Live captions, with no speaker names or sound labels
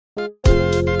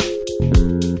If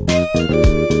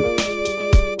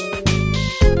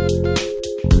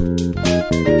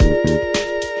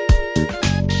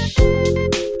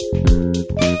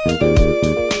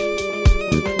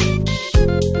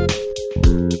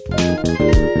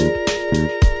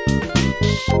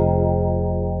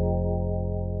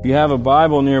you have a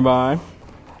Bible nearby,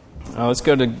 let's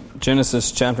go to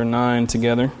Genesis chapter 9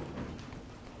 together.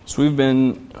 So we've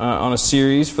been on a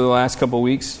series for the last couple of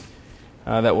weeks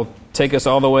that will take us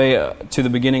all the way to the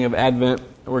beginning of Advent.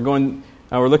 We're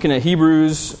looking at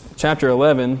Hebrews chapter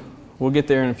 11. We'll get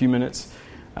there in a few minutes.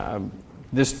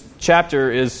 This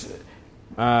chapter is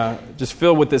just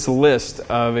filled with this list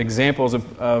of examples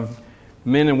of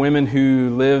men and women who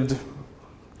lived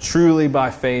truly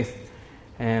by faith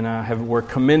and were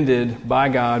commended by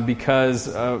God because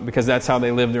that's how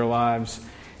they lived their lives.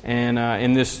 And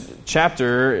in this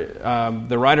chapter,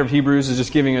 the writer of Hebrews is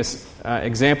just giving us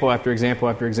example after example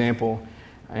after example,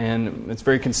 and it's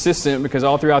very consistent because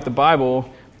all throughout the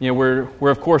Bible, we're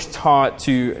of course taught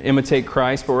to imitate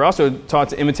Christ, but we're also taught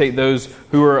to imitate those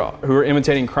who are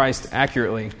imitating Christ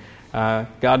accurately.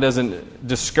 God doesn't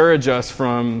discourage us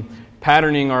from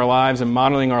patterning our lives and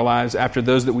modeling our lives after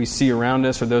those that we see around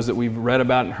us or those that we've read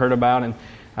about and heard about. And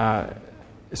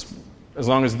as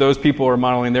long as those people are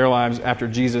modeling their lives after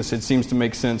Jesus, it seems to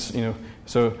make sense.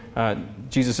 So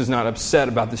Jesus is not upset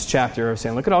about this chapter of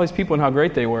saying, look at all these people and how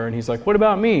great they were. And he's like, what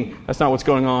about me? That's not what's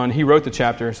going on. He wrote the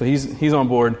chapter, so he's on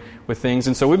board with things.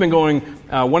 And so we've been going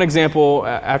one example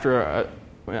after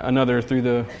another through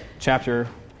the chapter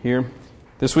here.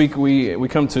 This week we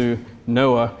come to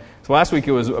Noah. So last week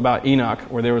it was about Enoch,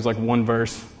 where there was like one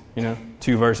verse,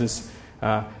 2 verses.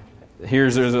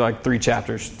 There's like 3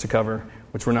 chapters to cover,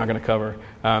 which we're not going to cover.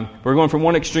 We're going from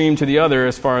one extreme to the other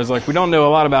as far as we don't know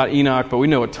a lot about Enoch, but we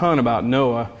know a ton about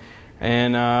Noah.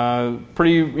 And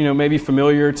pretty, maybe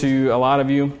familiar to a lot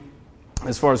of you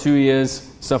as far as who he is,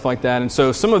 stuff like that. And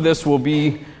so some of this will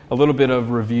be a little bit of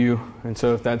review. And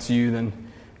so if that's you, then,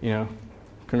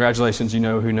 congratulations, you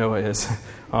know who Noah is.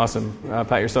 Awesome.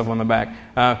 Pat yourself on the back.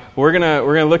 We're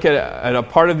gonna look at a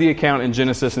part of the account in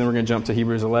Genesis, and then we're going to jump to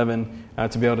Hebrews 11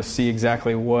 to be able to see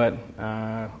exactly what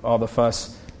all the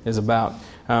fuss is about.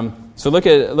 So look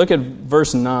at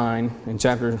verse 9 in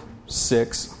chapter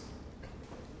 6.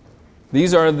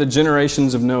 These are the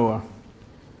generations of Noah.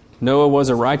 Noah was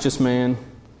a righteous man,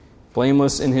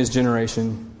 blameless in his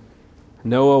generation.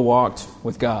 Noah walked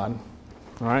with God.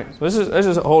 All right. So let's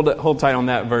just hold tight on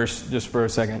that verse just for a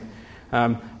second.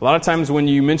 A lot of times when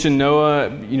you mention Noah,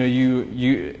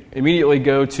 you immediately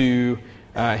go to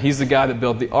he's the guy that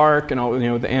built the ark and all,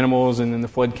 the animals, and then the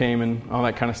flood came and all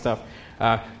that kind of stuff.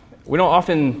 We don't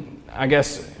often, I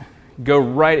guess, go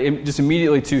right just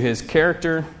immediately to his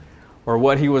character or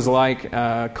what he was like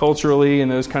culturally and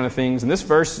those kind of things. And this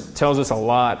verse tells us a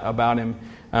lot about him.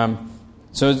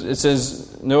 So it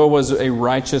says Noah was a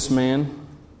righteous man,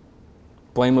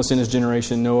 blameless in his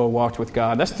generation. Noah walked with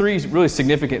God. That's 3 really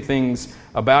significant things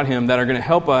about him that are going to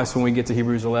help us when we get to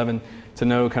Hebrews 11 to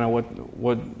know kind of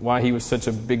why he was such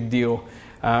a big deal.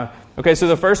 Okay, so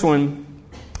the first one,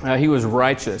 he was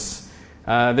righteous.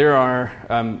 There are,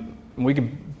 we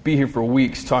could be here for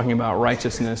weeks talking about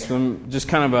righteousness. Just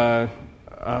kind of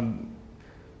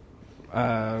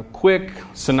a quick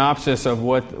synopsis of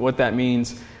what that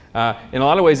means. In a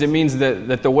lot of ways, it means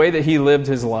that the way that he lived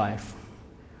his life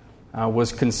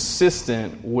was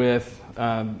consistent with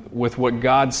what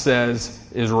God says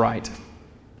is right.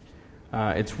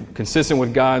 It's consistent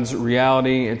with God's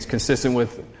reality. It's consistent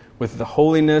with the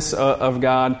holiness of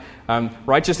God.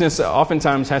 Righteousness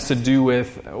oftentimes has to do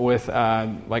with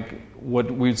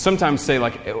what we sometimes say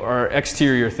our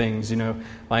exterior things,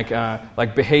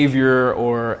 like behavior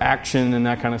or action and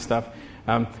that kind of stuff.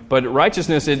 But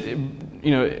righteousness,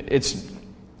 its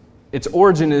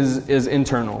origin is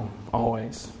internal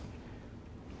always.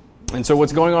 And so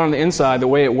what's going on the inside, the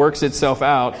way it works itself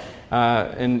out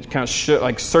and kind of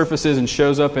surfaces and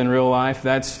shows up in real life,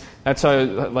 that's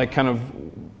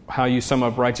how you sum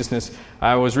up righteousness.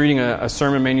 I was reading a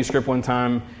sermon manuscript one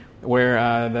time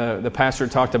where the pastor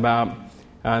talked about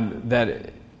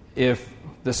that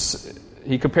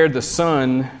he compared the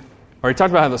sun, or he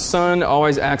talked about how the sun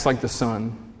always acts like the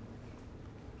sun.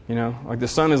 Like the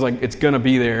sun is it's going to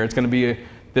be there. It's going to be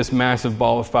this massive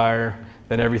ball of fire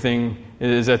that everything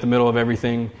is at the middle of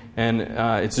everything, and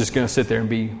it's just going to sit there and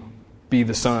be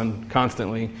the sun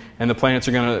constantly, and the planets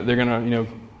are going to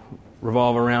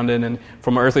revolve around it. And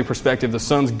from an earthly perspective, the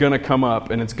sun's going to come up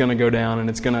and it's going to go down, and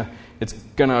it's going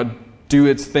to do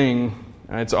its thing.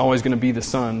 It's always going to be the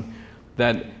sun.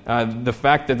 That the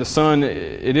fact that the sun,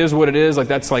 it is what it is,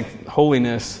 that's like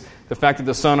holiness. the fact that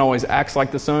the sun always acts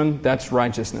like the sun, that's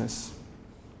righteousness.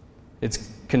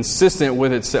 It's consistent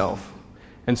with itself.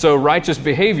 And so righteous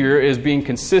behavior is being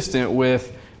consistent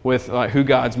with who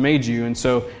God's made you. And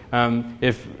so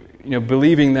if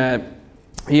believing that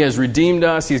He has redeemed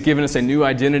us, He's given us a new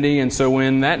identity, and so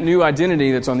when that new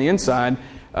identity that's on the inside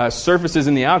surfaces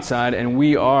in the outside, and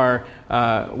we are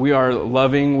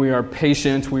loving, we are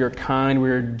patient, we are kind,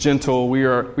 we are gentle, we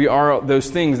are those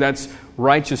things. That's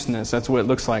righteousness. That's what it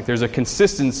looks like. There's a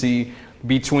consistency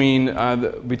between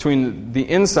the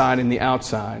inside and the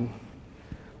outside,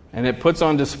 and it puts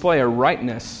on display a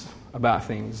rightness about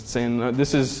things, saying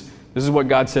this is what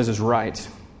God says is right.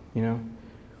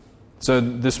 So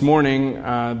this morning,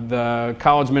 the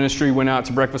college ministry went out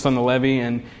to Breakfast on the Levee,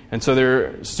 and so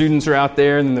their students are out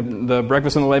there, and the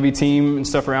Breakfast on the Levee team and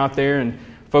stuff are out there, and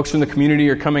folks from the community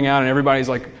are coming out, and everybody's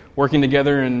like working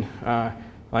together and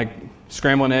like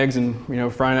scrambling eggs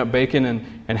and frying up bacon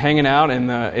and hanging out,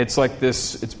 and it's like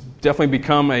this. It's definitely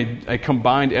become a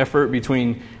combined effort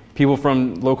between people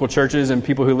from local churches and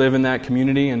people who live in that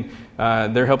community, and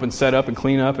they're helping set up and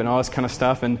clean up and all this kind of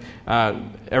stuff. And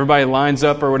everybody lines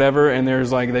up or whatever, and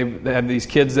there's like they have these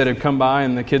kids that have come by,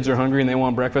 and the kids are hungry and they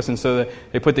want breakfast, and so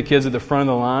they put the kids at the front of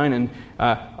the line, and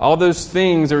all those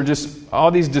things are just all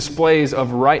these displays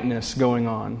of rightness going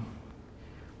on.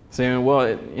 Saying, well,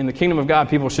 in the kingdom of God,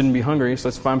 people shouldn't be hungry, so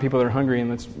let's find people that are hungry and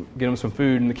let's get them some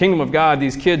food. In the kingdom of God,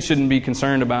 these kids shouldn't be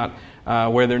concerned about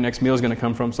where their next meal is going to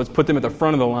come from, so let's put them at the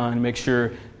front of the line and make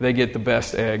sure they get the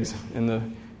best eggs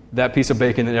and that piece of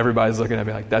bacon that everybody's looking at,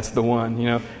 be like, that's the one.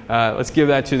 Let's give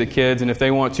that to the kids, and if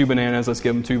they want 2 bananas, let's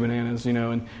give them 2 bananas.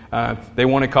 And they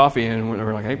wanted coffee, and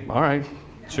we're like, hey, all right,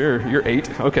 sure, you're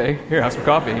 8, okay, here, have some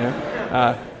coffee.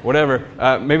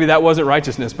 Whatever. Maybe that wasn't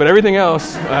righteousness, but everything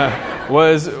else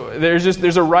was.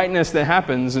 There's a rightness that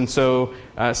happens, and so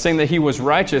saying that he was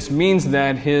righteous means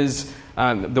that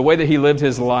the way that he lived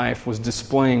his life was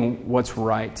displaying what's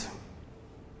right.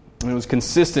 And it was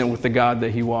consistent with the God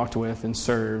that he walked with and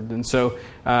served, and so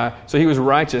he was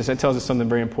righteous. That tells us something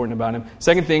very important about him.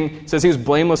 Second thing, it says he was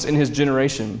blameless in his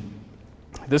generation.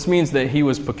 This means that he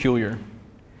was peculiar,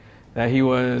 that he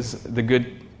was the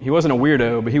good. He wasn't a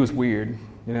weirdo, but he was weird.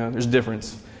 There's a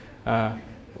difference.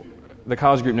 The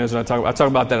college group knows what I talk about. I talk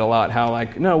about that a lot, how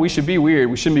no, we should be weird.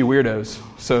 We shouldn't be weirdos.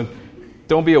 So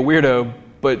don't be a weirdo,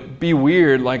 but be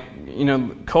weird.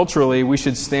 Culturally, we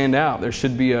should stand out. There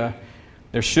should be a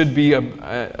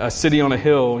city on a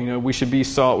hill. We should be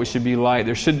salt. We should be light.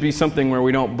 There should be something where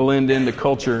we don't blend into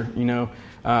culture,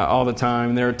 all the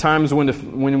time. There are times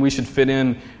when we should fit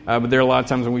in, but there are a lot of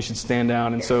times when we should stand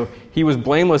out. And so he was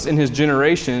blameless in his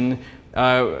generation.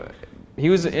 He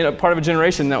was in a part of a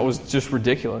generation that was just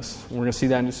ridiculous. We're going to see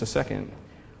that in just a second.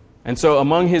 And so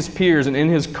among his peers and in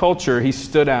his culture, he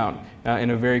stood out in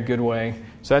a very good way.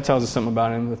 So that tells us something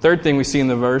about him. The third thing we see in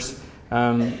the verse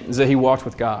is that he walked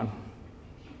with God.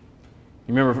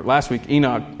 You remember last week,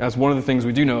 Enoch, that's one of the things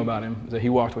we do know about him, is that he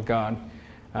walked with God.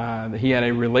 That he had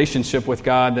a relationship with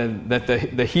God, that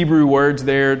the Hebrew words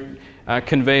there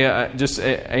convey a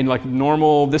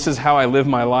normal, this is how I live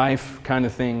my life kind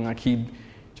of thing. Like he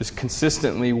just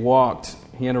consistently walked.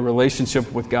 He had a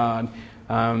relationship with God.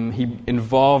 He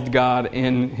involved God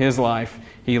in his life.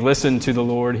 He listened to the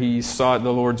Lord. He sought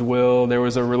the Lord's will. There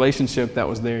was a relationship that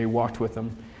was there. He walked with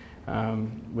him.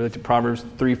 We looked at Proverbs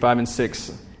 3, 5, and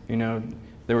 6.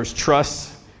 There was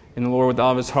trust in the Lord with all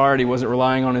of his heart. He wasn't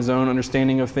relying on his own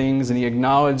understanding of things, and he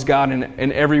acknowledged God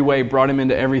in every way, brought him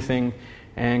into everything,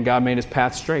 and God made his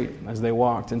path straight as they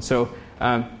walked. And so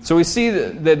we see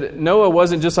that Noah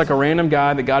wasn't just like a random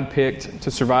guy that God picked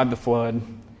to survive the flood,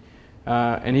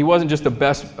 and he wasn't just the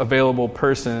best available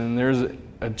person. There's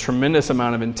a tremendous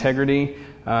amount of integrity.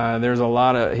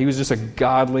 He was just a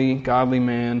godly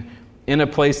man in a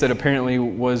place that apparently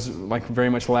was very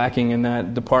much lacking in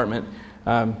that department.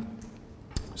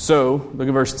 So, look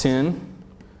at verse 10.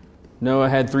 Noah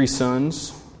had 3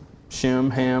 sons,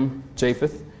 Shem, Ham,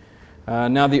 Japheth.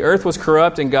 Now the earth was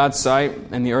corrupt in God's sight,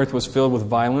 and the earth was filled with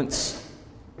violence.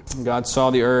 God saw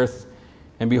the earth,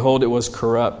 and behold, it was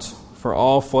corrupt, for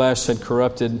all flesh had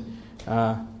corrupted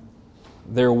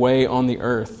their way on the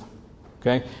earth.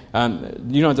 Okay,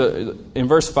 in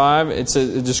verse 5, it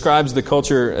describes the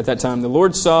culture at that time. The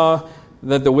Lord saw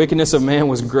that the wickedness of man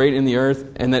was great in the earth,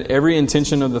 and that every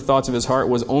intention of the thoughts of his heart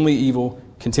was only evil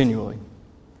continually.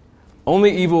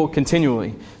 Only evil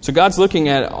continually. So God's looking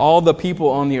at all the people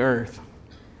on the earth,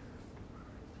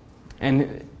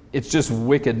 and it's just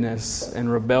wickedness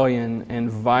and rebellion and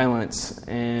violence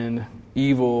and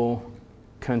evil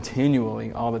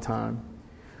continually all the time.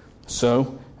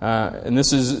 So, and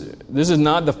this is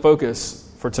not the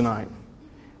focus for tonight.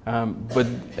 But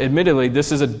admittedly,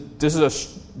 this is a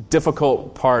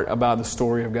difficult part about the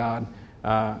story of God.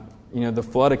 The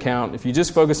flood account, if you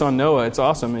just focus on Noah, it's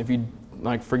awesome. If you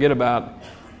forget about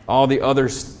all the other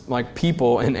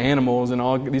people and animals and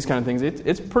all these kind of things,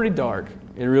 it's pretty dark.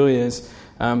 It really is.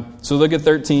 So look at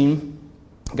 13.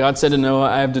 God said to Noah,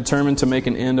 I have determined to make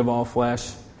an end of all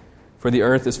flesh, for the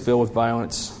earth is filled with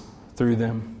violence through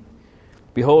them.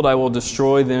 Behold, I will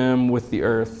destroy them with the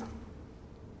earth.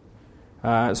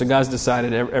 So God's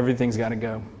decided everything's got to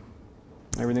go.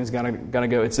 Everything's got to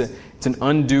go. It's an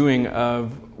undoing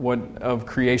of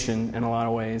creation in a lot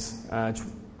of ways.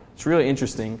 It's really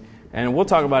interesting, and we'll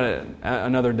talk about it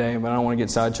another day. But I don't want to get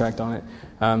sidetracked on it.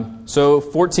 So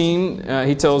 14,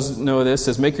 he tells Noah this: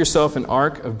 says, "Make yourself an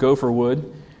ark of gopher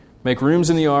wood. Make rooms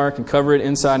in the ark and cover it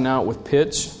inside and out with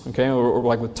pitch, okay, or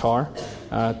like with tar.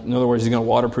 In other words, he's going to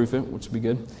waterproof it, which would be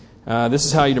good. This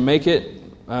is how you're to make it.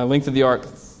 Length of the ark,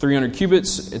 300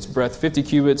 cubits. Its breadth, 50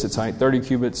 cubits. Its height, 30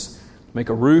 cubits. Make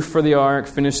a roof for the ark.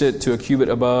 Finish it to a cubit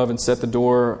above and set the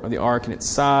door of the ark in its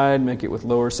side. Make it with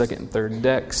lower, second, and third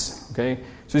decks." Okay,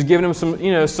 so he's giving him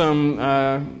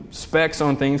some specs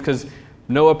on things because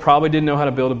Noah probably didn't know how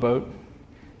to build a boat,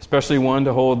 especially one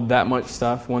to hold that much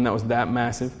stuff, one that was that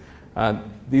massive.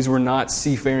 These were not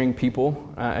seafaring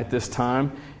people at this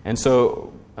time, and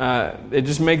so it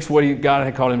just makes what God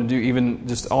had called him to do even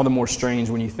just all the more strange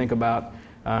when you think about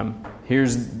here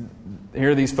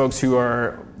are these folks who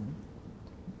are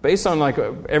based on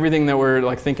everything that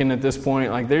we're thinking at this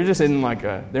point, they're just in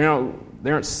they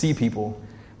aren't sea people.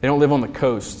 They don't live on the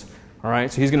coast. All right,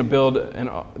 so he's going to build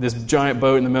this giant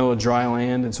boat in the middle of dry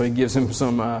land, and so he gives him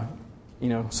some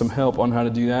help on how to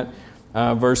do that.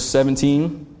 Verse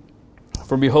 17.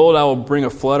 For behold, I will bring a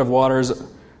flood of waters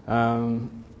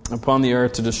upon the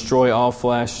earth to destroy all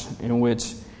flesh, in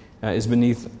which is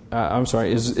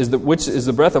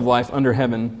the breath of life under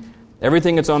heaven.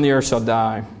 Everything that's on the earth shall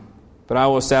die. But I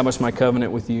will establish my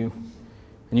covenant with you,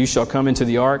 and you shall come into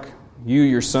the ark, you,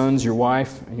 your sons, your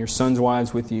wife, and your sons'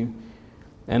 wives with you.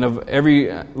 And of every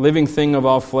living thing of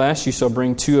all flesh, you shall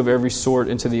bring 2 of every sort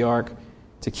into the ark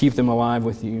to keep them alive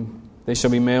with you. They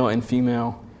shall be male and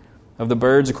female. Of the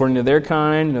birds according to their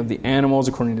kind, and of the animals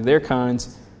according to their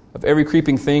kinds, of every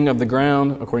creeping thing of the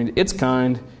ground according to its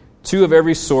kind, 2 of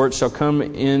every sort shall come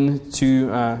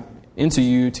into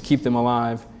you to keep them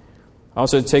alive.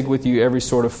 Also take with you every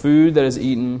sort of food that is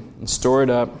eaten, and store it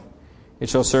up. It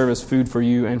shall serve as food for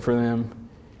you and for them.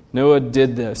 Noah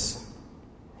did this.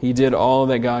 He did all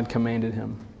that God commanded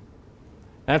him.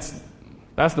 That's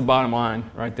the bottom line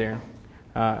right there.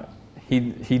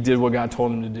 He did what God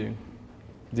told him to do.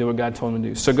 Did what God told him to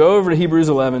do. So go over to Hebrews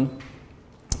 11,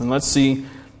 and let's see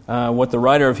what the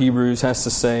writer of Hebrews has to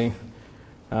say.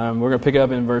 We're going to pick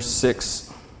up in verse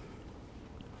 6.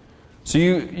 So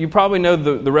you probably know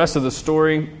the rest of the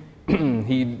story.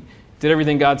 He did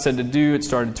everything God said to do. It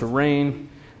started to rain.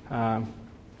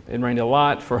 It rained a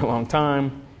lot for a long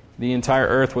time. The entire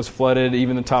earth was flooded,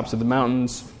 even the tops of the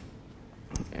mountains.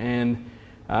 And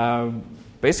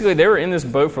basically they were in this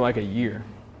boat for a year.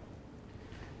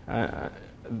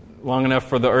 Long enough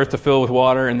for the earth to fill with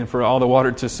water, and then for all the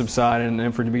water to subside, and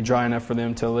then for it to be dry enough for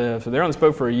them to live. So they're on this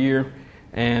boat for a year,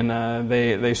 and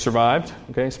they survived.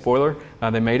 Okay, spoiler,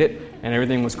 they made it, and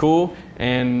everything was cool.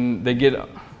 And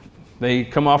they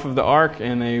come off of the ark,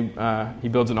 and he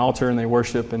builds an altar, and they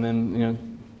worship, and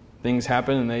then things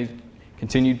happen, and they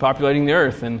continued populating the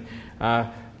earth. And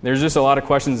there's just a lot of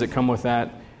questions that come with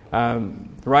that. The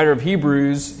writer of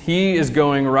Hebrews, he is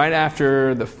going right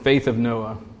after the faith of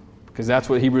Noah, because that's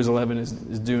what Hebrews 11 is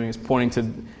doing, is pointing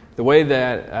to the way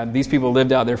that these people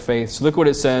lived out their faith. So look what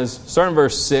it says. Start in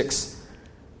verse 6,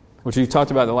 which we've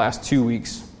talked about the last 2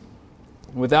 weeks.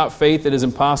 Without faith it is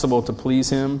impossible to please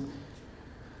him.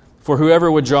 For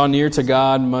whoever would draw near to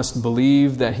God must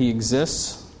believe that he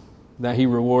exists, that he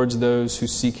rewards those who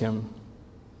seek him.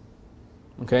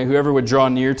 Okay, whoever would draw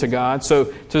near to God.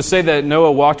 So to say that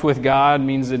Noah walked with God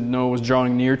means that Noah was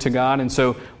drawing near to God. And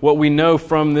so what we know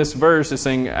from this verse is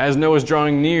saying, as Noah's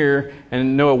drawing near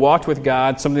and Noah walked with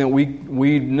God, something that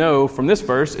we know from this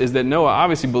verse is that Noah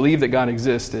obviously believed that God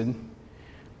existed,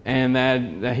 and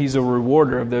that he's a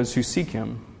rewarder of those who seek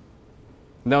him.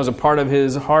 And that was a part of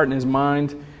his heart and his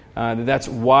mind. That's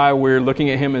why we're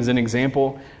looking at him as an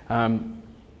example. And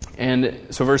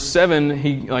so verse 7,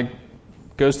 he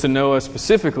goes to Noah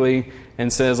specifically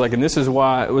and says, and this is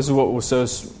what was so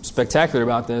spectacular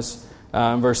about this.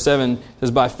 Verse 7 says,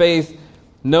 by faith,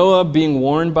 Noah, being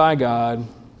warned by God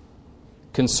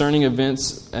concerning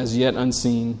events as yet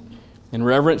unseen, in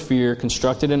reverent fear,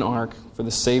 constructed an ark for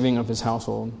the saving of his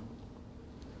household.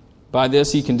 By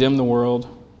this he condemned the world,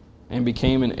 and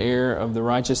became an heir of the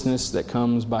righteousness that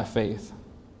comes by faith.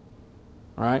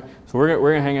 All right? So we're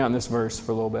going to hang out in this verse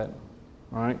for a little bit.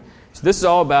 All right? So this is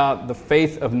all about the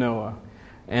faith of Noah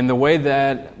and the way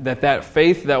that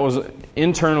faith that was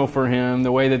internal for him,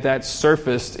 the way that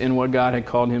surfaced in what God had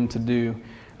called him to do.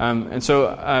 And so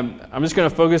I'm just going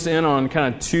to focus in on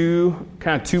kind of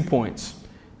two points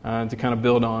to kind of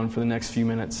build on for the next few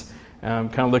minutes.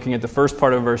 Kind of looking at the first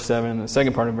part of verse 7, the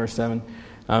second part of verse 7.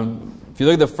 If you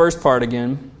look at the first part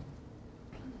again,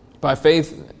 by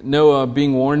faith Noah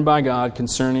being warned by God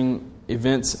concerning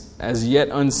events as yet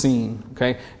unseen.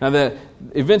 Okay, now the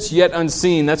events yet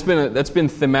unseen, that's been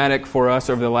thematic for us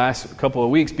over the last couple of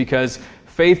weeks because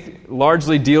faith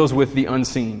largely deals with the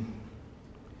unseen.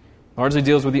 Largely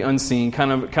deals with the unseen,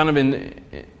 kind of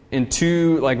in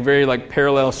two very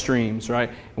parallel streams, right?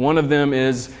 One of them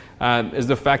is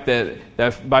the fact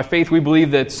that by faith we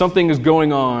believe that something is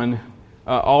going on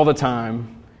all the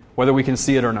time, whether we can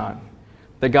see it or not.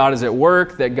 That God is at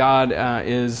work, that God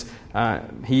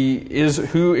He is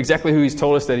exactly who He's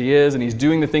told us that He is, and He's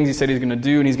doing the things He said He's going to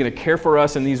do, and He's going to care for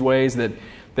us in these ways that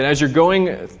as you're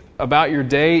going about your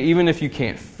day, even if you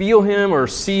can't feel Him or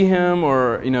see Him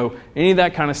or any of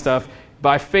that kind of stuff,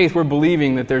 by faith we're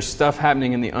believing that there's stuff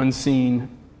happening in the unseen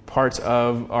parts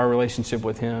of our relationship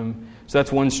with Him. So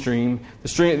that's one stream.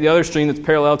 The other stream that's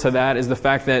parallel to that is the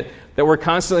fact that we're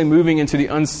constantly moving into the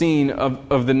unseen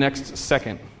of the next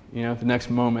second, the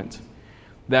next moment.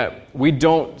 That we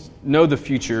don't know the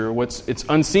future. It's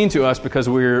unseen to us because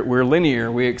we're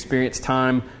linear. We experience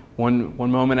time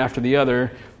one moment after the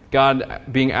other. God,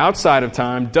 being outside of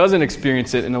time, doesn't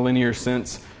experience it in a linear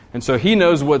sense. And so He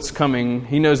knows what's coming.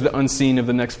 He knows the unseen of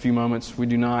the next few moments. We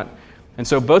do not. And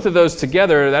so both of those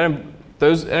together, that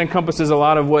encompasses a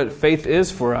lot of what faith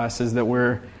is for us, is that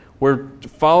we're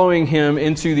following Him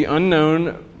into the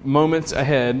unknown moments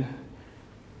ahead,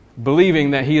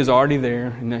 believing that He is already there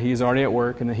and that He is already at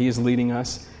work and that He is leading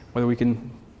us, whether we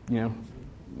can,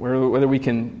 whether we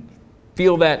can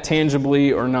feel that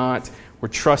tangibly or not. We're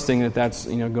trusting that that's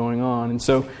going on. And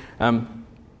so,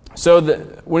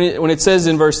 when it says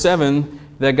in verse 7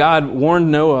 that God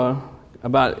warned Noah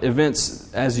about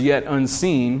events as yet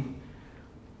unseen,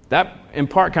 that in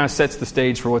part kind of sets the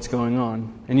stage for what's going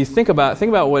on. And you think about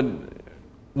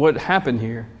what happened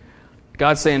here.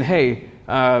 God's saying, "Hey,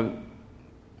 I'm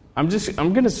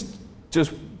going to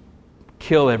just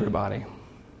kill everybody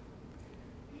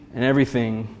and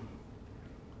everything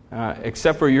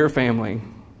except for your family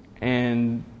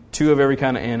and 2 of every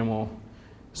kind of animal.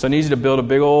 So I need you to build a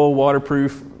big old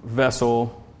waterproof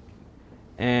vessel,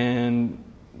 and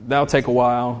that'll take a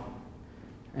while.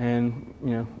 And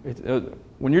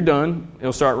when you're done,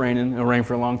 it'll start raining. It'll rain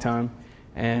for a long time,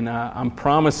 and I'm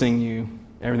promising you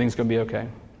everything's going to be okay."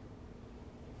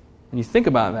 And you think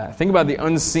about that. Think about the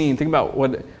unseen. Think about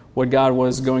what God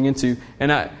was going into.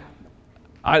 And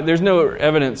there's no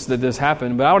evidence that this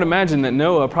happened, but I would imagine that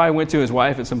Noah probably went to his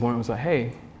wife at some point and was like,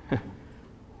 "Hey,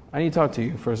 I need to talk to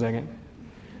you for a second.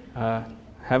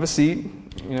 Have a seat.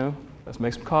 Let's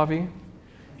make some coffee."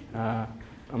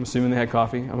 I'm assuming they had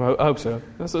coffee. I hope so.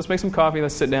 Let's make some coffee.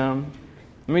 Let's sit down.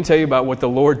 Let me tell you about what the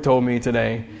Lord told me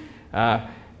today.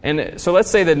 And so let's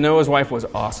say that Noah's wife was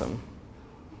awesome.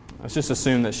 Let's just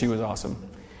assume that she was awesome.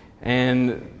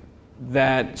 And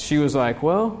that she was like,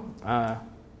 "Well,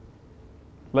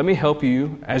 let me help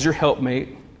you as your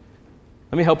helpmate.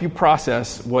 Let me help you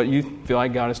process what you feel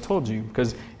like God has told you."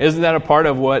 Because isn't that a part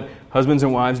of what husbands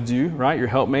and wives do, right? You're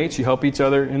helpmates. You help each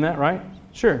other in that, right?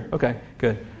 Sure. Okay,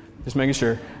 good. Just making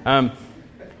sure.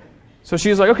 So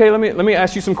she was like, "Okay, let me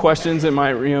ask you some questions that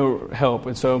might help."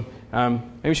 And so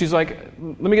maybe she's like,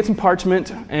 "Let me get some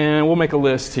parchment and we'll make a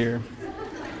list here."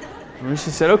 And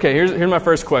she said, "Okay, here's my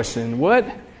first question. What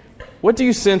do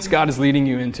you sense God is leading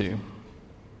you into?"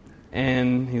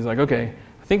 And he's like, "Okay,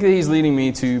 I think that He's leading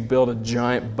me to build a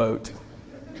giant boat."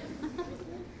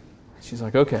 She's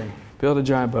like, "Okay, build a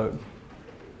giant boat."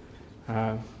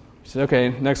 She said,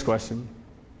 "Okay, next question.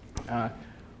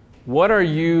 What are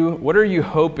you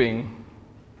hoping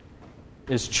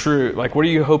is true? Like, what are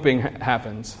you hoping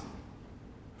happens?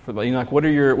 What are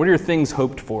your things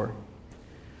hoped for?"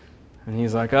 And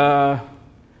he's like, "I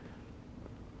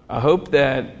hope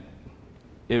that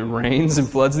it rains and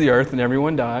floods the earth and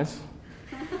everyone dies."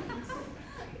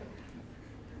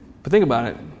 But think about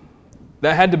it.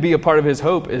 That had to be a part of his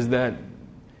hope, is that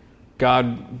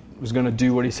God was going to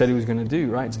do what He said He was going to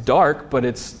do, right? It's dark, but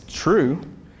it's true.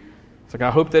 It's like, I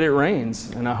hope that it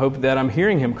rains, and I hope that I'm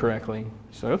hearing Him correctly.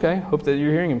 So, okay, hope that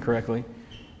you're hearing Him correctly.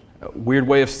 A weird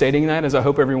way of stating that is, I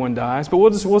hope everyone dies. But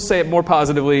we'll say it more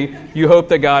positively. You hope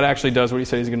that God actually does what He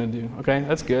said He's going to do. Okay,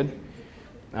 that's good.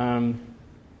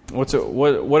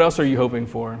 What else are you hoping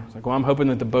for? It's like, well, I'm hoping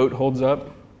that the boat holds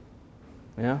up.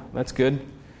 Yeah, that's good.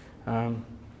 I'm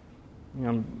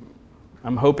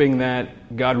hoping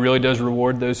that God really does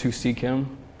reward those who seek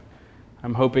Him.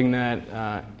 I'm hoping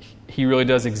that He really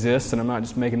does exist, and I'm not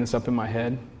just making this up in my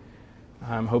head.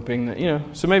 I'm hoping that,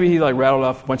 so maybe he rattled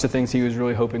off a bunch of things he was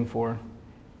really hoping for.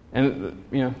 And,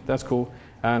 that's cool.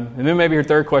 And then maybe her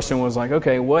third question was like,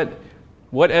 okay, what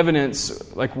evidence,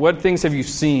 what things have you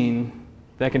seen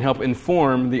that can help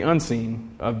inform the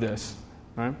unseen of this?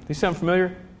 All right? Do you sound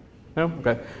familiar? No?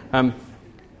 Okay.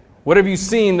 What have you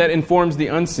seen that informs the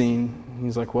unseen? And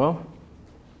he's like, well,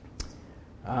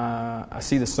 I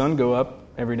see the sun go up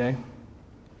every day.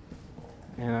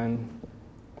 And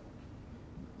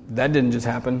that didn't just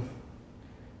happen.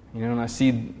 And I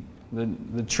see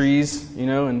the trees,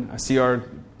 and I see our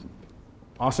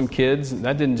awesome kids.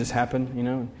 That didn't just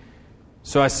happen,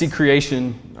 So I see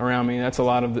creation around me. That's a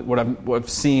lot of what I've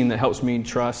seen that helps me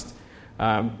trust.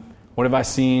 What have I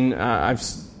seen? I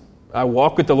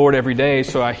walk with the Lord every day,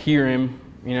 so I hear Him,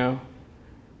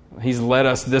 He's led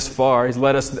us this far. He's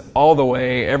led us all the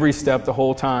way, every step, the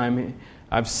whole time.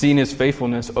 I've seen His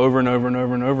faithfulness over and over and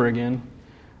over and over again.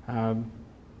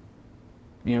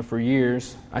 For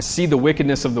years. I see the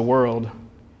wickedness of the world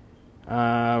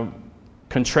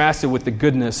contrasted with the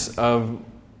goodness of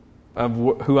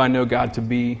who I know God to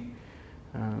be.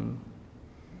 And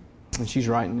she's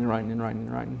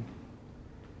writing.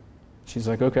 She's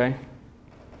like, okay.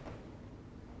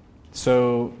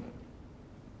 So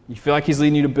you feel like He's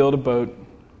leading you to build a boat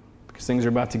because things are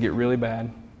about to get really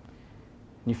bad.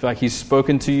 You feel like He's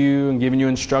spoken to you and given you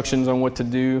instructions on what to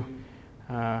do.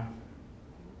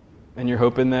 And you're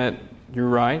hoping that you're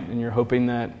right, and you're hoping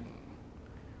that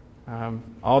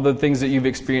all the things that you've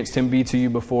experienced Him be to you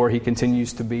before, He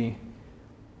continues to be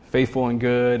faithful and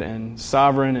good and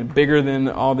sovereign and bigger than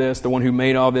all this, the one who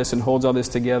made all this and holds all this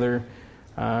together,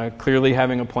 clearly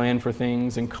having a plan for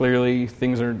things, and clearly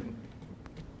things are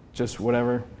just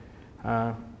whatever.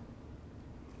 And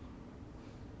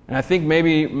I think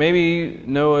maybe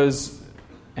Noah's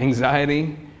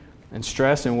anxiety and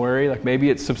stress and worry, maybe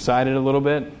it subsided a little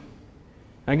bit.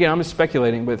 And again, I'm just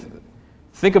speculating, but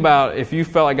think about if you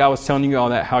felt like God was telling you all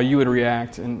that, how you would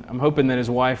react. And I'm hoping that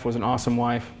his wife was an awesome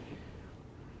wife.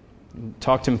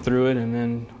 Talked him through it, and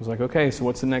then was like, okay, so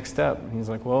what's the next step? And he's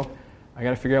like, well, I got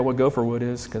to figure out what gopher wood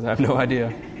is, because I have no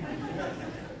idea.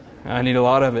 I need a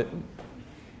lot of it.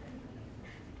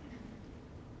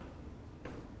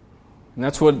 And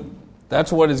that's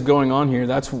what is going on here.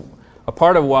 That's a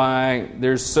part of why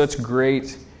there's such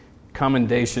great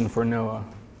commendation for Noah,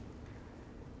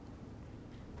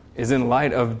 is in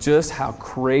light of just how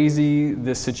crazy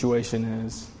this situation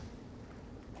is.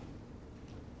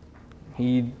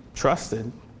 He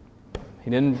trusted.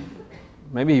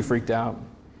 Maybe he freaked out.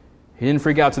 He didn't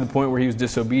freak out to the point where he was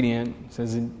disobedient. It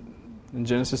says in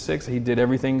Genesis 6, he did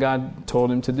everything God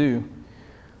told him to do.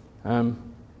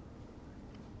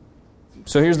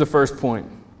 So here's the first point.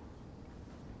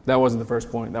 That wasn't the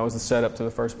first point. That was the setup to the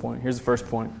first point. Here's the first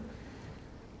point.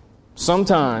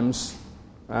 Sometimes,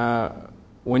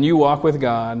 when you walk with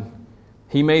God,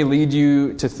 He may lead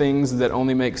you to things that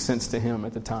only make sense to Him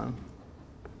at the time.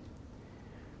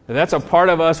 That's a part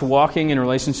of us walking in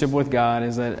relationship with God,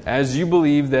 is that as you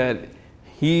believe that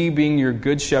He, being your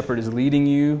good shepherd, is leading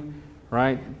you,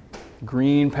 right?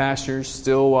 Green pastures,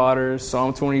 still waters,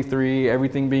 Psalm 23,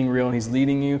 everything being real, and He's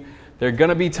leading you. There are going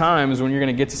to be times when you're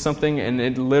going to get to something and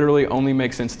it literally only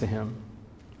makes sense to Him.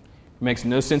 It makes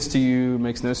no sense to you, it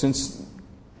makes no sense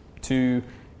to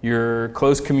your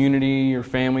close community, your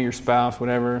family, your spouse,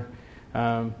 whatever.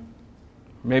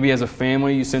 Maybe as a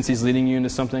family, you sense He's leading you into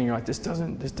something. You're like, this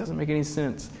doesn't make any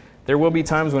sense. There will be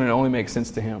times when it only makes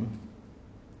sense to Him,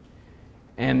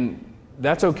 and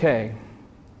that's okay.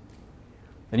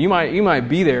 And you might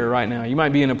be there right now. You might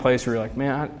be in a place where you're like,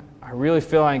 man, I really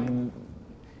feel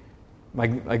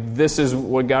like this is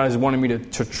what God is wanting me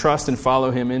to trust and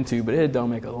follow Him into, but it don't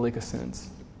make a lick of sense.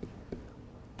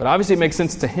 But obviously, it makes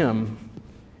sense to Him.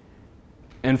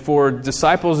 And for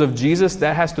disciples of Jesus,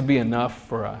 that has to be enough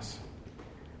for us.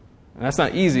 And that's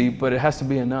not easy, but it has to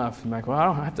be enough. I'm like, well, I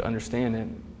don't have to understand it.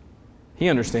 He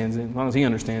understands it. As long as He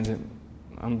understands it,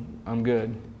 I'm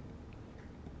good.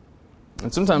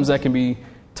 And sometimes that can be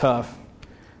tough.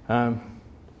 But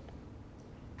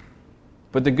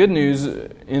the good news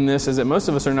in this is that most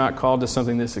of us are not called to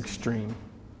something this extreme.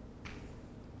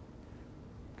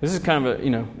 This is kind of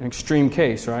an extreme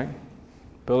case, right?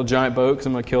 Build a giant boat because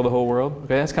I'm going to kill the whole world.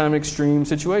 Okay, that's kind of an extreme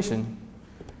situation.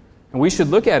 And we should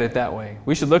look at it that way.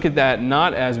 We should look at that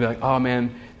not as be like, oh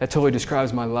man, that totally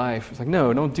describes my life. It's like,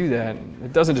 no, don't do that.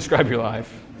 It doesn't describe your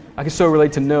life. I can so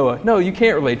relate to Noah. No, you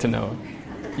can't relate to Noah.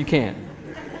 You can't.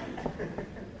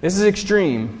 This is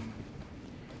extreme.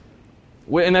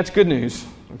 And that's good news,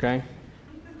 okay?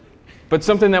 But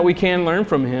something that we can learn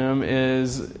from him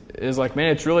is like, man,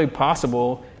 it's really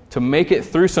possible to make it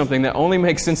through something that only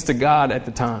makes sense to God at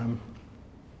the time.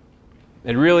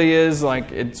 It really is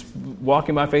like it's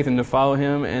walking by faith and to follow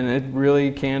him, and it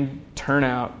really can turn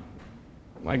out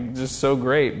like just so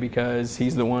great because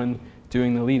he's the one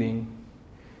doing the leading.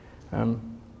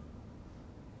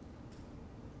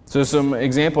 So some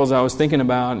examples I was thinking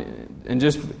about, and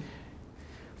just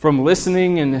from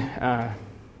listening and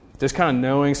just kind of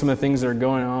knowing some of the things that are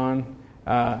going on,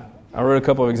 I wrote a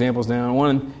couple of examples down.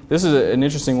 One, this is an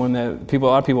interesting one that a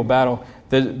lot of people battle,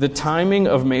 the timing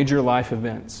of major life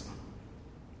events.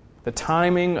 The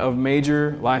timing of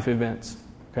major life events,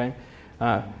 okay?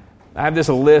 I have this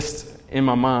list in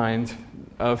my mind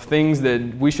of things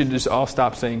that we should just all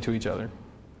stop saying to each other.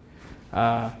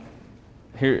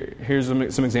 Here's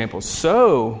some examples.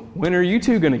 So, when are you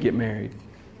two going to get married?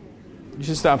 You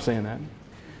should stop saying that.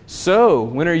 So,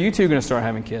 when are you two going to start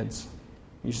having kids?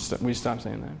 We should stop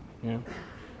saying that. You know?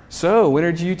 So, when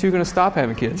are you two going to stop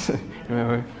having kids?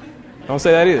 Don't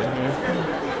say that either. You know?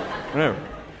 Whatever.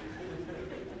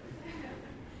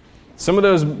 Some of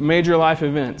those major life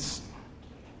events.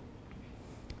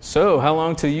 So, how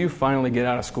long till you finally get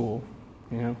out of school?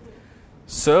 You know.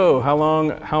 So, how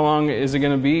long is it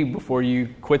going to be before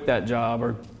you quit that job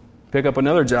or pick up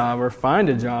another job or find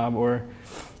a job? Or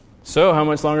so, how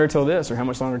much longer till this? Or how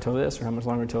much longer till this? Or how much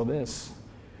longer till this?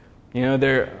 You know,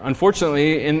 there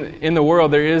unfortunately in the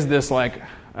world there is this like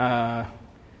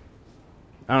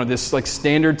this like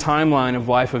standard timeline of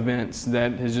life events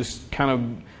that is just kind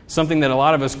of something that a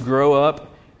lot of us grow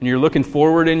up and you're looking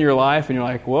forward in your life and you're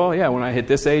like, well, yeah, when I hit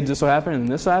this age, this will happen, and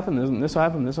this will happen, and this will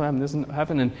happen, this will happen, this will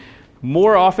happen, and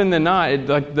more often than not,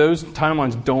 like those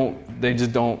timelines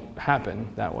just don't happen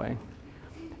that way.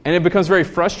 And it becomes very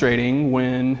frustrating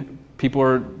when people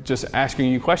are just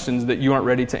asking you questions that you aren't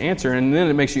ready to answer, and then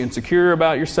it makes you insecure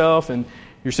about yourself and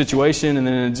your situation, and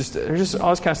then there's just all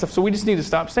this kind of stuff. So we just need to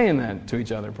stop saying that to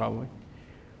each other, probably.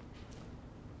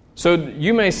 So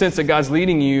you may sense that God's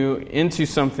leading you into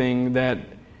something that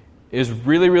is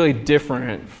really, really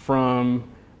different from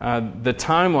the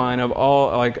timeline of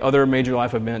all like other major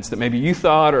life events that maybe you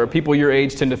thought, or people your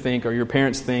age tend to think, or your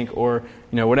parents think, or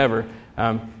whatever.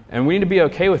 And we need to be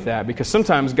okay with that, because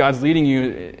sometimes God's leading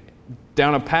you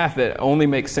down a path that only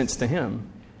makes sense to Him.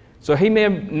 So He may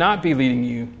not be leading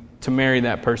you to marry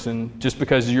that person just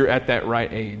because you're at that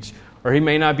right age. Or He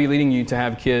may not be leading you to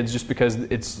have kids just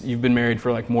because you've been married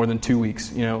for like more than 2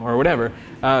 weeks, or whatever.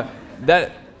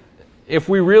 That if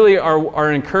we really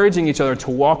are encouraging each other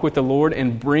to walk with the Lord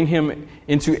and bring Him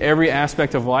into every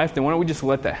aspect of life, then why don't we just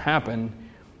let that happen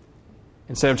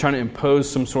instead of trying to impose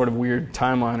some sort of weird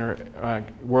timeline or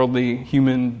worldly,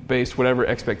 human-based, whatever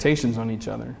expectations on each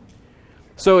other.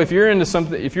 So if you're into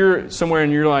something, if you're somewhere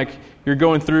and you're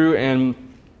going through and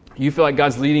you feel like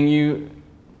God's leading you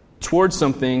towards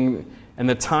something, and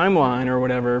the timeline or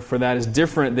whatever for that is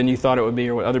different than you thought it would be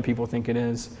or what other people think it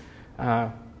is,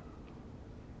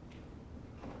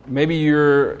 maybe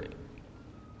you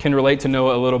can relate to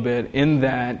Noah a little bit in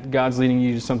that God's leading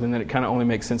you to something that it kind of only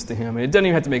makes sense to Him. It doesn't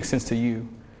even have to make sense to you.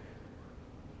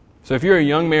 So if you're a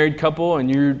young married couple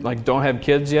and you don't have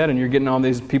kids yet, and you're getting all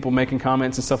these people making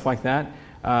comments and stuff like that,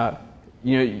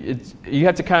 you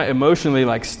have to kind of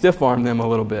emotionally stiff arm them a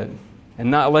little bit and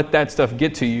not let that stuff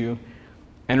get to you,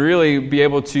 and really be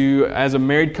able to, as a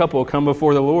married couple, come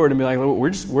before the Lord and be like,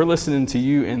 we're listening to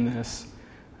you in this.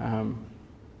 And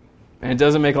it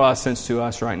doesn't make a lot of sense to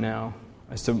us right now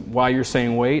as to why you're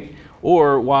saying wait,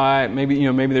 or why maybe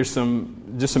there's some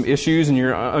issues and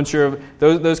you're unsure of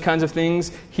those kinds of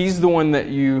things. He's the one that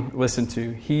you listen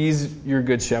to. He's your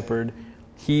good shepherd.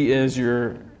 He is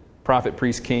your prophet,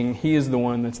 priest, king. He is the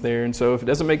one that's there. And so if it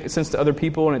doesn't make sense to other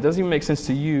people and it doesn't even make sense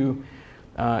to you,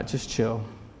 just chill.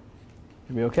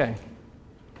 It'll be okay.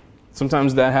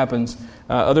 Sometimes that happens.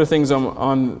 Other things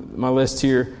on my list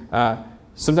here,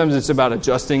 sometimes it's about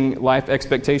adjusting life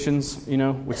expectations,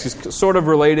 which is sort of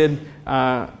related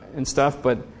and stuff.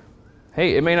 But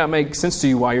hey, it may not make sense to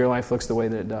you why your life looks the way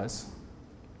that it does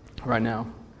right now.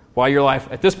 Why your life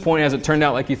at this point hasn't turned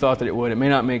out like you thought that it would. It may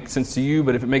not make sense to you,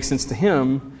 but if it makes sense to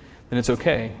Him, then it's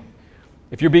okay.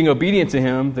 If you're being obedient to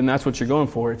Him, then that's what you're going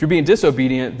for. If you're being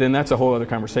disobedient, then that's a whole other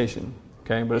conversation.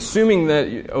 Okay, but assuming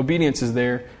that obedience is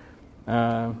there,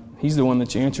 He's the one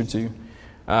that you answer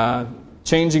to.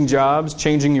 Changing jobs,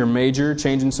 changing your major,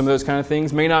 changing some of those kind of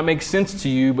things may not make sense to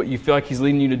you, but you feel like He's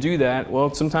leading you to do that.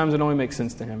 Well, sometimes it only makes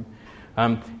sense to Him.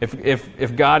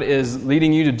 If God is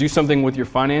leading you to do something with your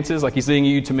finances, like He's leading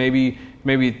you to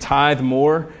maybe tithe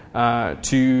more,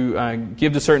 to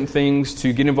give to certain things,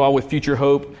 to get involved with Future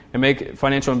Hope and make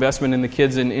financial investment in the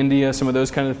kids in India, some of those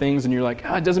kind of things, and you're like,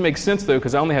 it doesn't make sense though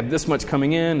because I only have this much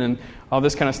coming in and all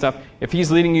this kind of stuff. If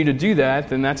He's leading you to do that,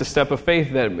 then that's a step of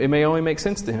faith that it may only make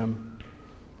sense to Him.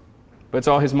 But it's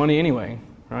all His money anyway,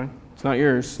 right? It's not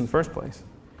yours in the first place.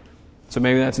 So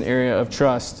maybe that's an area of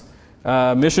trust.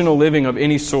 Missional living of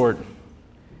any sort.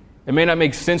 It may not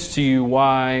make sense to you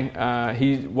why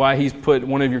He's put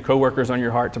one of your coworkers on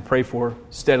your heart to pray for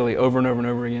steadily over and over and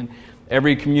over again.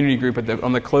 Every community group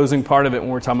on the closing part of it, when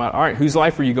we're talking about, all right, whose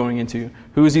life are you going into?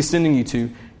 Who is He sending you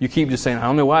to? You keep just saying, I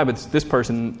don't know why, but it's this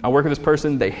person. I work with this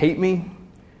person. They hate me.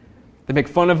 They make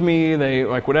fun of me. They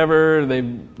like whatever. They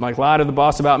like lie to the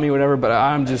boss about me, whatever. But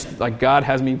I'm just like, God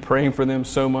has me praying for them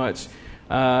so much.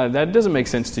 That doesn't make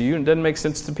sense to you. And it doesn't make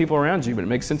sense to people around you, but it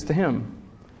makes sense to Him.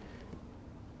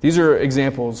 These are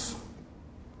examples.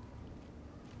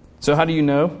 So how do you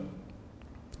know?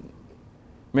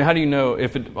 How do you know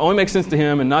if it only makes sense to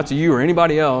Him and not to you or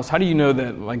anybody else? How do you know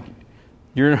that like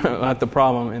you're not the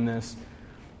problem in this?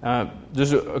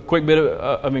 Just a quick bit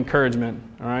of encouragement.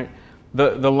 All right,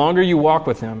 the longer you walk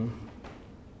with Him,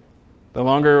 the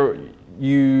longer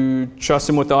you trust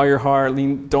Him with all your heart.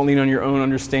 Don't lean on your own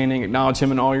understanding. Acknowledge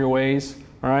Him in all your ways.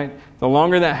 All right, the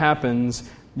longer that happens,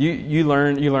 you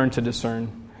learn to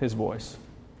discern His voice.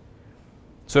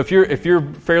 So if you're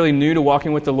fairly new to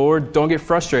walking with the Lord, don't get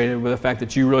frustrated with the fact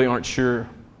that you really aren't sure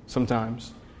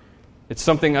sometimes. It's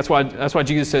something, that's why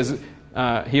Jesus says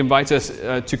He invites us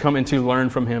to come and to learn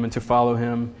from Him and to follow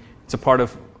Him. It's a part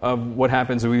of what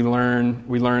happens. We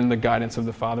learn the guidance of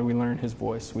the Father. We learn His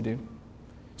voice. We do.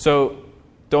 So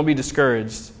don't be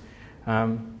discouraged.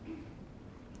 The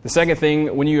second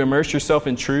thing, when you immerse yourself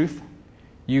in truth,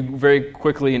 you very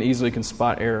quickly and easily can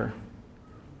spot error.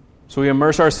 So we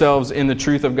immerse ourselves in the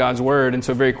truth of God's Word, and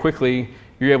so very quickly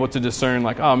you're able to discern,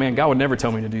 like, oh man, God would never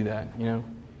tell me to do that. You know,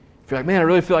 if you're like, man, I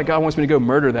really feel like God wants me to go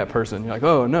murder that person. You're like,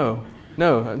 oh no,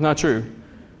 that's not true.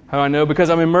 How do I know? Because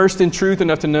I'm immersed in truth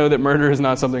enough to know that murder is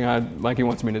not something He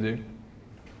wants me to do.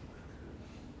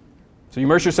 So you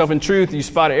immerse yourself in truth, you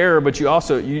spot error, but you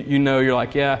also you know you're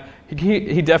like, yeah,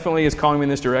 he definitely is calling me in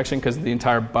this direction because the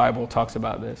entire Bible talks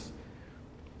about this.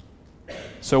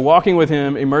 So walking with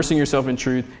Him, immersing yourself in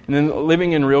truth, and then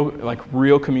living in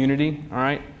real community, all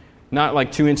right? Not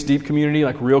like 2-inch deep community,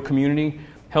 like real community,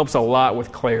 helps a lot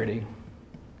with clarity.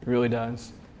 It really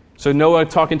does. So Noah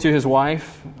talking to his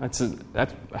wife, that's a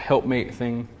helpmate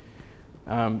thing.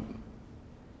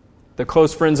 The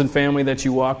close friends and family that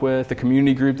you walk with, the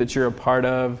community group that you're a part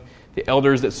of, the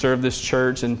elders that serve this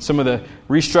church, and some of the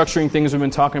restructuring things we've been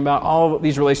talking about, all of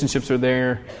these relationships are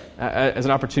there as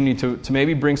an opportunity to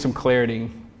maybe bring some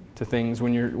clarity to things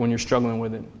when you're struggling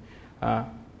with it.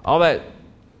 All that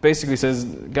basically says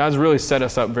God's really set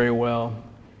us up very well,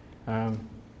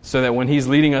 so that when He's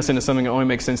leading us into something that only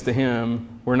makes sense to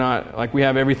Him, we're not like we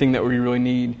have everything that we really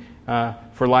need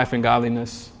for life and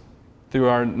godliness through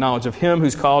our knowledge of Him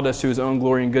who's called us to His own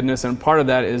glory and goodness, and part of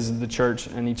that is the church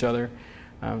and each other.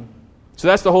 So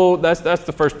that's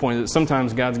the first point, that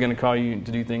sometimes God's going to call you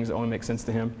to do things that only make sense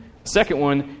to Him. The second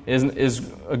one is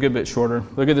a good bit shorter.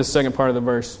 Look at this second part of the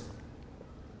verse.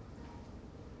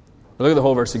 Look at the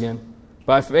whole verse again.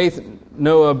 By faith,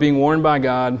 Noah, being warned by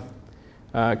God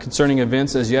concerning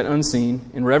events as yet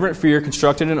unseen, in reverent fear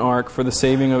constructed an ark for the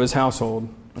saving of his household.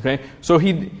 Okay, so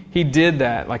he did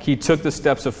that. Like he took the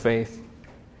steps of faith.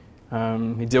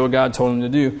 He did what God told him to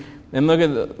do. And look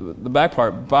at the back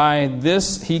part. By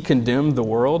this he condemned the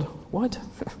world. What?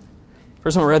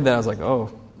 First time I read that, I was like,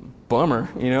 oh, bummer.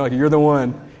 You know, like you're the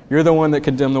one that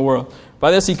condemned the world.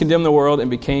 By this he condemned the world and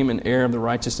became an heir of the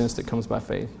righteousness that comes by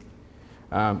faith.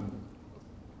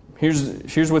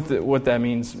 Here's what that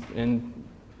means in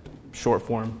short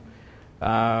form.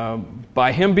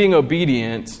 By him being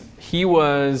obedient, he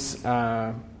was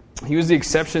the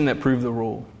exception that proved the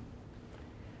rule.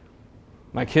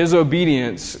 Like his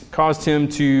obedience caused him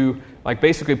to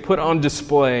basically put on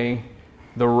display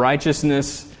the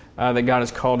righteousness that God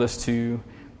has called us to,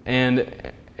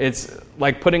 and it's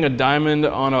like putting a diamond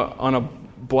on a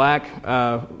black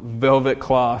velvet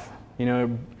cloth. You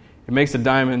know, it makes a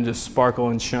diamond just sparkle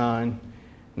and shine,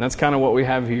 and that's kind of what we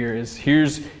have here.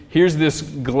 Here's this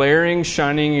glaring,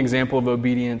 shining example of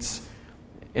obedience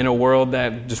in a world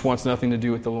that just wants nothing to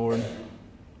do with the Lord.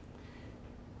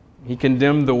 He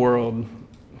condemned the world.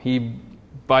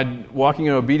 By walking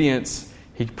in obedience,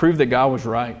 he proved that God was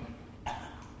right.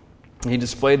 He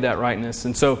displayed that rightness.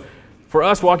 And so for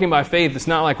us walking by faith, it's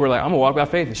not like we're like, I'm going to walk by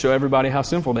faith and show everybody how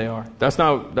sinful they are. That's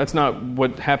not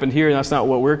what happened here, and that's not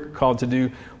what we're called to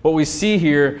do. What we see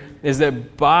here is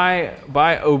that by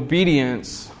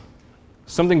obedience,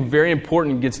 something very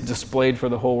important gets displayed for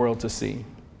the whole world to see.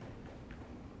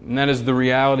 And that is the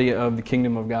reality of the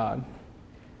kingdom of God.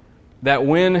 That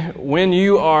when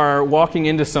you are walking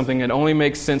into something that only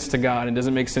makes sense to God and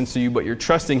doesn't make sense to you, but you're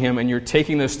trusting Him and you're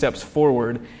taking those steps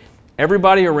forward,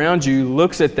 everybody around you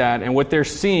looks at that, and what they're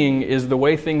seeing is the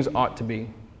way things ought to be.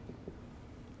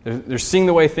 They're seeing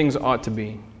the way things ought to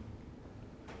be.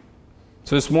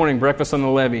 So this morning, Breakfast on the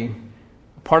Levee,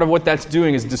 part of what that's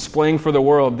doing is displaying for the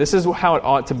world, this is how it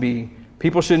ought to be.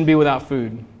 People shouldn't be without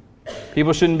food.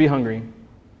 People shouldn't be hungry.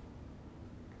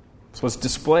 So let's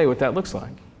display what that looks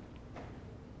like.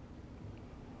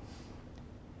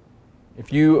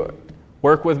 If you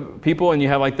work with people and you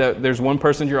have there's one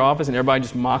person in your office and everybody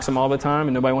just mocks them all the time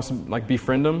and nobody wants to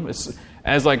befriend them. It's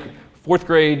as fourth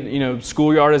grade,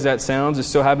 schoolyard as that sounds, it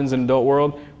still happens in the adult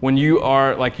world. When you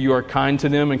are kind to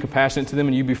them and compassionate to them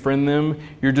and you befriend them,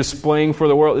 you're displaying for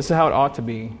the world. This is how it ought to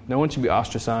be. No one should be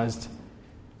ostracized.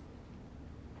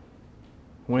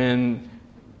 When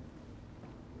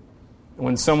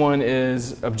someone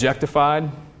is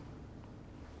objectified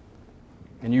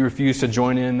and you refuse to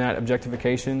join in that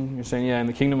objectification, you're saying, in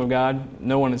the kingdom of God,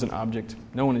 no one is an object.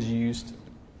 No one is used.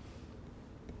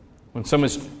 When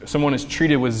someone is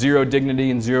treated with zero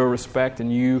dignity and zero respect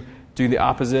and you do the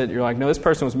opposite, you're like, no, this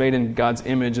person was made in God's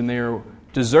image and they are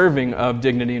deserving of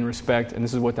dignity and respect, and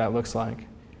this is what that looks like.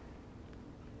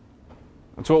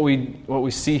 That's what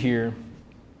we see here.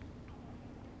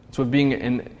 It's what being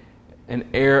an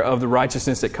heir of the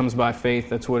righteousness that comes by faith,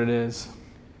 that's what it is.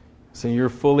 So you're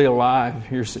fully alive.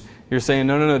 You're saying,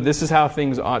 no, this is how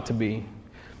things ought to be.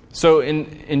 So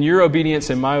in your obedience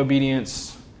and my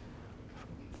obedience,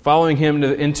 following Him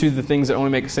into the things that only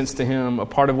make sense to Him, a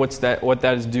part of what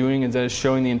that is doing is that it's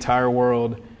showing the entire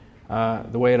world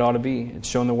the way it ought to be. It's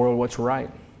showing the world what's right.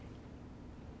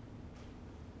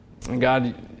 And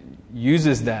God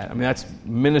uses that. I mean, that's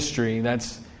ministry.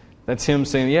 That's Him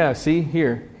saying, see,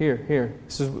 here.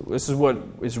 This is what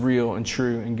is real and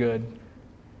true and good.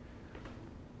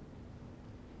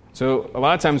 So a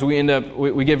lot of times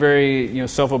we get very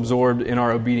self-absorbed in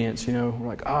our obedience. We're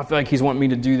like, I feel like He's wanting me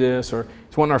to do this, or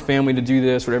He's wanting our family to do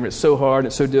this, or whatever. It's so hard,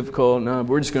 it's so difficult. No, but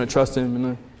we're just going to trust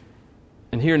Him.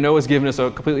 And here Noah's giving us a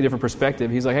completely different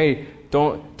perspective. He's like, hey,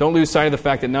 don't lose sight of the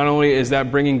fact that not only is that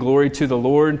bringing glory to the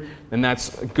Lord, and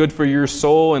that's good for your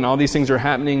soul, and all these things are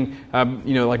happening,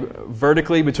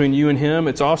 vertically between you and Him.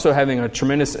 It's also having a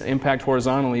tremendous impact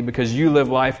horizontally because you live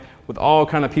life with all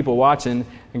kind of people watching,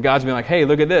 and God's being like, hey,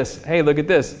 look at this. Hey, look at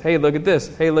this. Hey, look at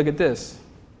this. Hey, look at this.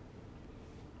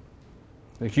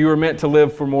 If you were meant to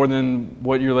live for more than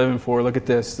what you're living for, look at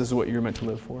this. This is what you're meant to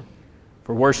live for.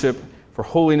 For worship, for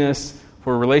holiness,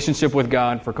 for a relationship with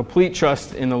God, for complete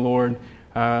trust in the Lord,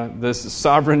 this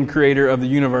sovereign creator of the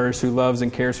universe who loves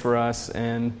and cares for us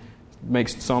and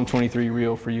makes Psalm 23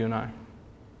 real for you and I.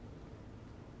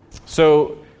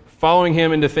 So, following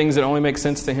Him into things that only make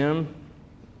sense to Him,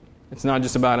 it's not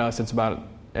just about us, it's about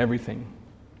everything.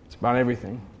 It's about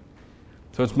everything.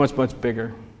 So it's much, much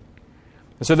bigger.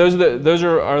 And so those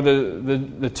are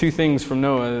the two things from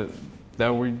Noah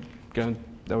that we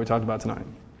talked about tonight.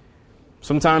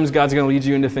 Sometimes God's going to lead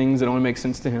you into things that only make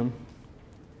sense to Him.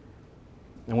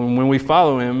 And when we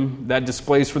follow Him, that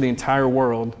displays for the entire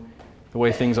world the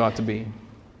way things ought to be.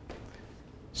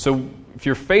 So if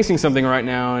you're facing something right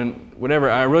now and whatever,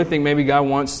 I really think maybe God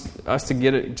wants us to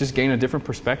gain a different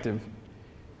perspective.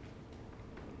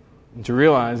 And to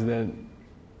realize that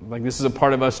this is a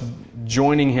part of us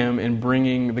joining Him in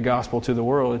bringing the gospel to the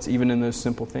world. It's even in those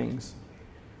simple things.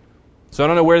 So I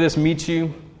don't know where this meets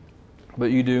you,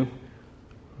 but you do.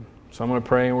 So I'm going to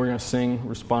pray and we're going to sing,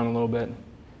 respond a little bit,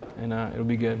 and it'll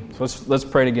be good. So let's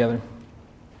pray together.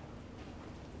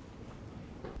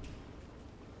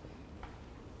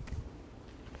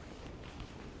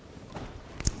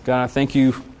 God, I thank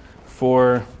You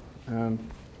for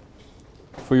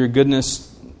Your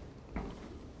goodness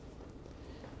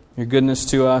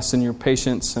to us and Your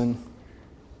patience, and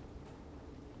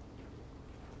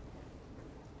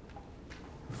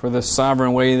for the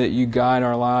sovereign way that You guide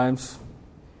our lives.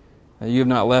 That You have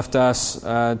not left us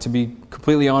to be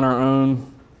completely on our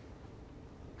own.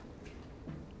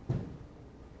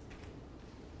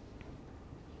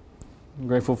 I'm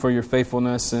grateful for Your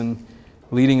faithfulness and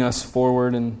leading us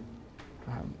forward and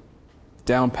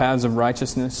down paths of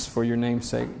righteousness for Your name's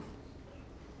sake.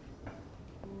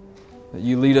 That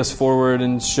You lead us forward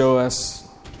and show us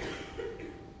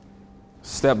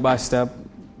step by step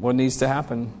what needs to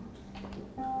happen.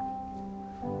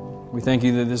 We thank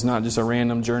you that this is not just a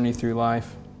random journey through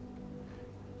life.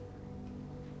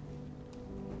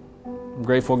 I'm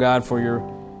grateful, God, for your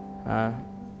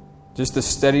just the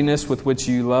steadiness with which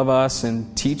you love us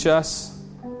and teach us,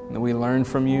 and that we learn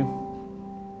from you.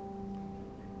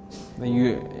 That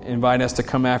you invite us to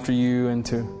come after you and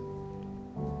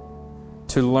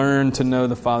to learn to know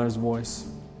the Father's voice.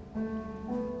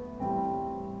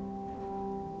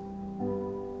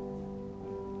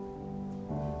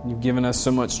 You've given us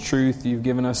so much truth. You've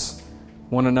given us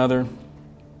one another.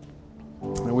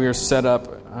 And we are set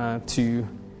up to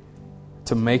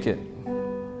make it.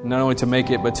 Not only to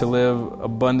make it, but to live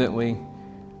abundantly.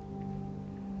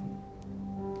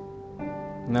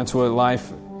 And that's what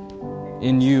life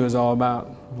in you is all about.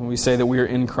 When we say that we are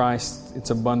in Christ, it's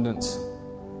abundance.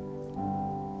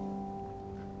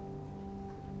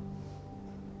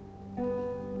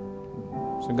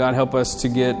 So God, help us to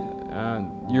get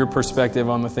your perspective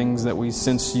on the things that we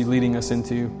sense you leading us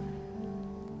into.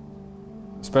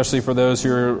 Especially for those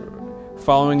who are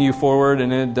following you forward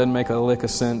and it doesn't make a lick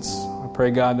of sense. I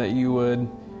pray, God, that you would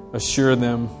assure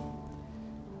them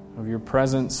of your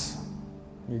presence,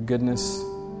 your goodness,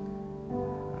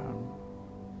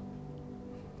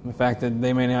 the fact that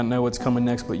they may not know what's coming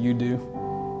next, but you do.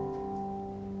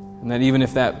 And that even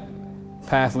if that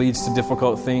path leads to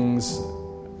difficult things,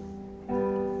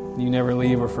 you never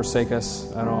leave or forsake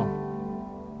us at all.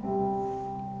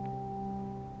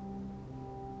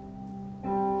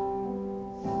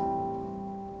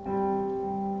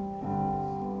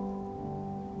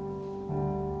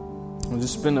 We'll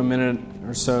just spend a minute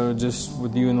or so just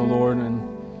with you and the Lord, and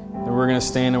then we're going to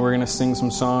stand and we're going to sing some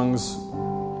songs,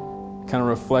 kind of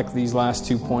reflect these last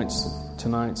 2 points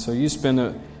tonight. So you spend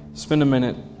a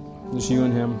minute, just you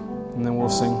and Him, and then we'll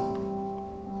sing.